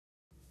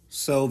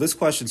So this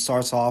question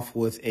starts off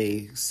with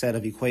a set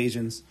of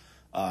equations,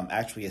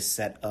 actually a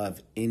set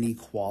of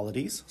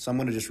inequalities. So I'm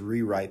going to just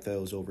rewrite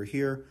those over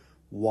here.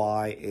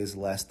 Y is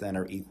less than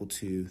or equal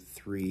to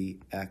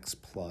 3x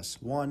plus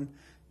 1,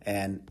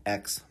 and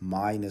x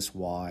minus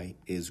y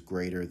is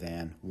greater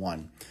than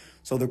 1.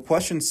 So the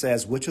question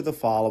says, which of the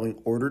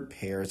following ordered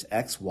pairs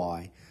x,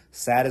 y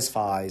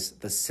satisfies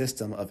the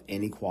system of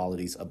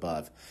inequalities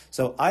above?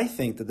 So I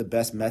think that the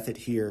best method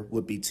here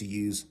would be to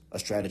use a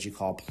strategy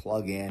called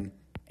plug-in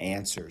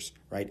answers,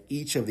 right?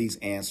 Each of these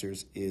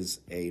answers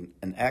is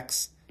an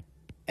x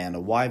and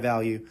a y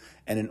value,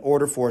 and in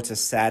order for it to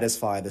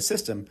satisfy the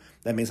system,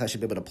 that means I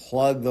should be able to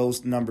plug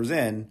those numbers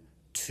in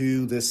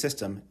to this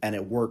system, and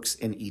it works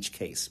in each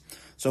case.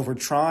 So if we're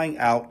trying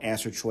out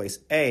answer choice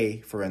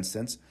A, for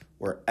instance,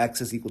 where x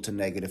is equal to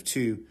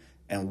 -2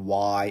 and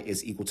y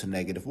is equal to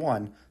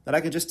 -1, then I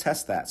can just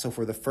test that. So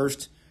for the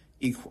first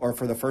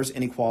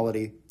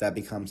inequality, that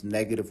becomes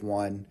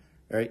 -1,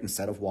 right,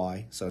 instead of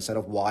y. So instead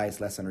of y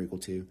is less than or equal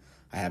to,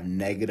 I have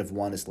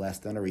 -1 is less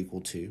than or equal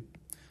to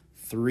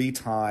 3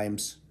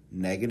 times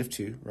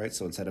 -2, right?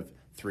 So instead of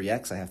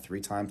 3x, I have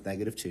 3 times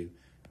 -2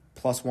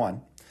 plus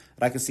 1.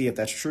 And I can see if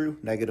that's true,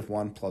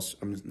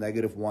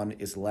 -1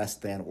 is less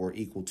than or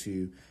equal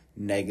to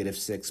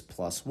 -6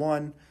 plus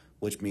 1,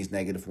 which means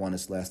 -1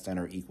 is less than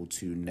or equal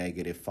to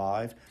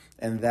 -5.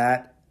 And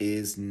that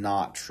is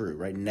not true,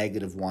 right?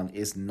 -1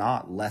 is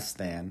not less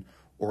than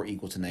or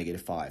equal to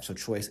 -5. So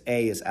choice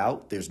A is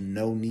out. There's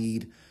no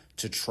need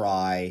to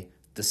try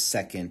the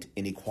second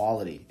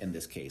inequality in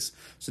this case.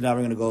 So now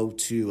we're going to go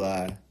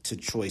to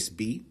choice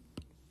B.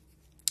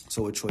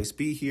 So with choice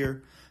B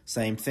here,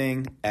 same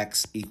thing,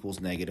 x equals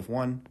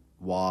 -1,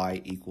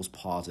 y equals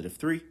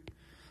 +3.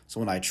 So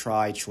when I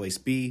try choice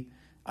B,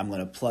 I'm going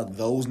to plug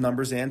those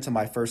numbers into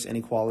my first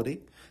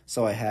inequality.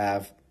 So I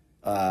have,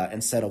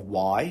 instead of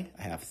y,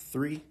 I have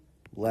 3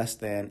 less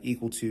than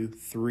equal to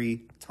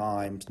 3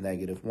 times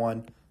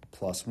 -1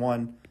 plus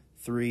 1,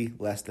 3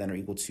 less than or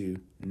equal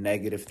to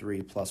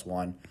 -3 plus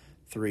 1,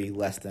 3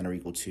 less than or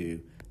equal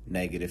to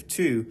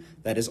 -2.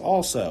 That is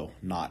also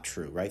not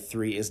true, right?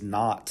 3 is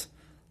not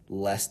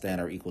less than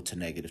or equal to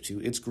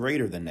 -2. It's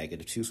greater than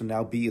 -2, so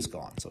now B is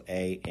gone. So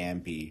A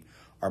and B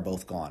are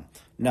both gone.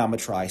 Now I'm going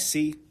to try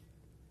C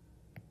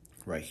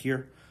right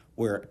here,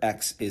 where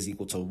x is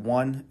equal to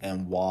 1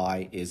 and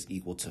y is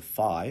equal to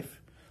 5.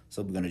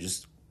 So we're going to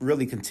just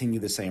really continue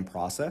the same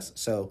process.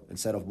 So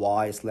instead of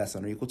y is less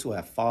than or equal to, I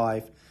have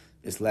 5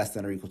 is less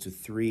than or equal to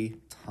 3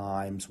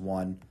 times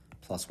 1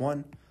 plus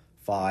 1.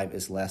 5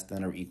 is less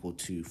than or equal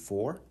to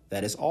 4.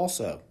 That is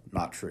also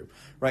not true,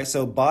 right?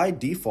 So by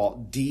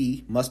default,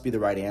 D must be the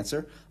right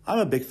answer. I'm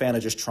a big fan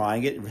of just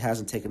trying it. It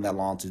hasn't taken that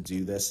long to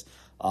do this.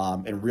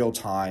 In real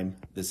time,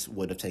 this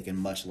would have taken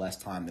much less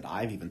time than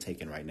I've even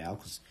taken right now,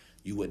 because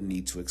you wouldn't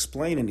need to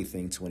explain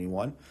anything to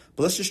anyone.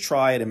 But let's just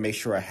try it and make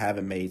sure I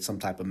haven't made some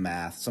type of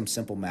some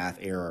simple math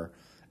error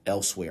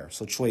elsewhere.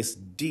 So choice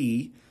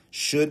D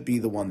should be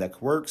the one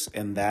that works,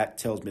 and that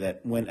tells me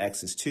that when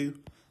x is 2,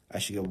 I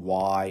should get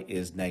y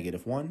is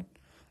 -1.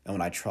 And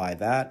when I try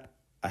that,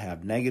 I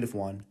have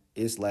 -1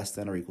 is less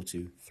than or equal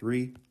to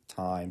 3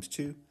 times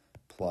 2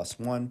 plus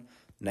 1,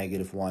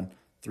 -1.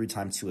 3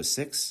 times 2 is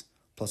 6,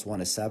 plus 1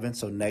 is 7.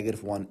 So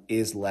 -1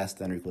 is less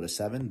than or equal to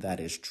 7.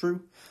 That is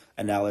true.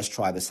 And now let's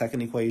try the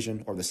second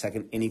equation, or the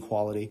second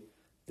inequality,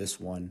 this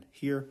one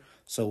here.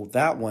 So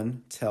that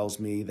one tells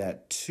me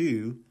that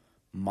 2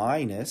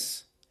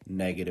 minus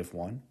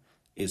 -1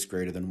 is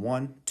greater than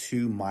 1.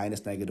 2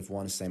 minus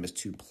 -1 is the same as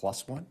 2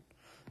 plus 1.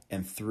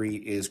 And 3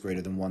 is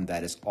greater than 1.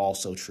 That is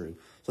also true.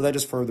 So that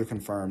just further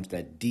confirms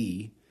that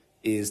D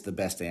is the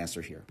best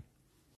answer here.